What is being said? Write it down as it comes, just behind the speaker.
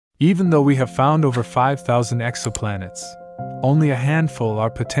Even though we have found over 5,000 exoplanets, only a handful are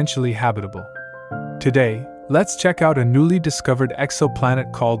potentially habitable. Today, let's check out a newly discovered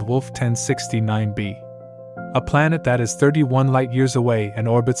exoplanet called Wolf 1069b, a planet that is 31 light-years away and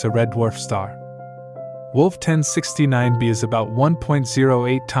orbits a red dwarf star. Wolf 1069b is about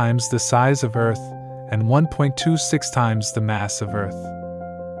 1.08 times the size of Earth and 1.26 times the mass of Earth.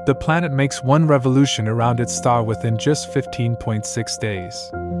 The planet makes one revolution around its star within just 15.6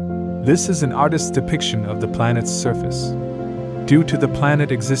 days. This is an artist's depiction of the planet's surface. Due to the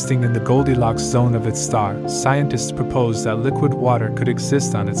planet existing in the Goldilocks zone of its star, scientists propose that liquid water could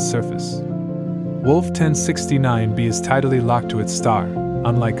exist on its surface. Wolf 1069b is tidally locked to its star,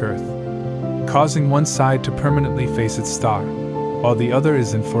 unlike Earth, causing one side to permanently face its star, while the other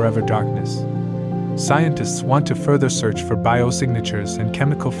is in forever darkness. Scientists want to further search for biosignatures and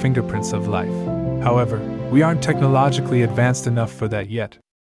chemical fingerprints of life. However, we aren't technologically advanced enough for that yet.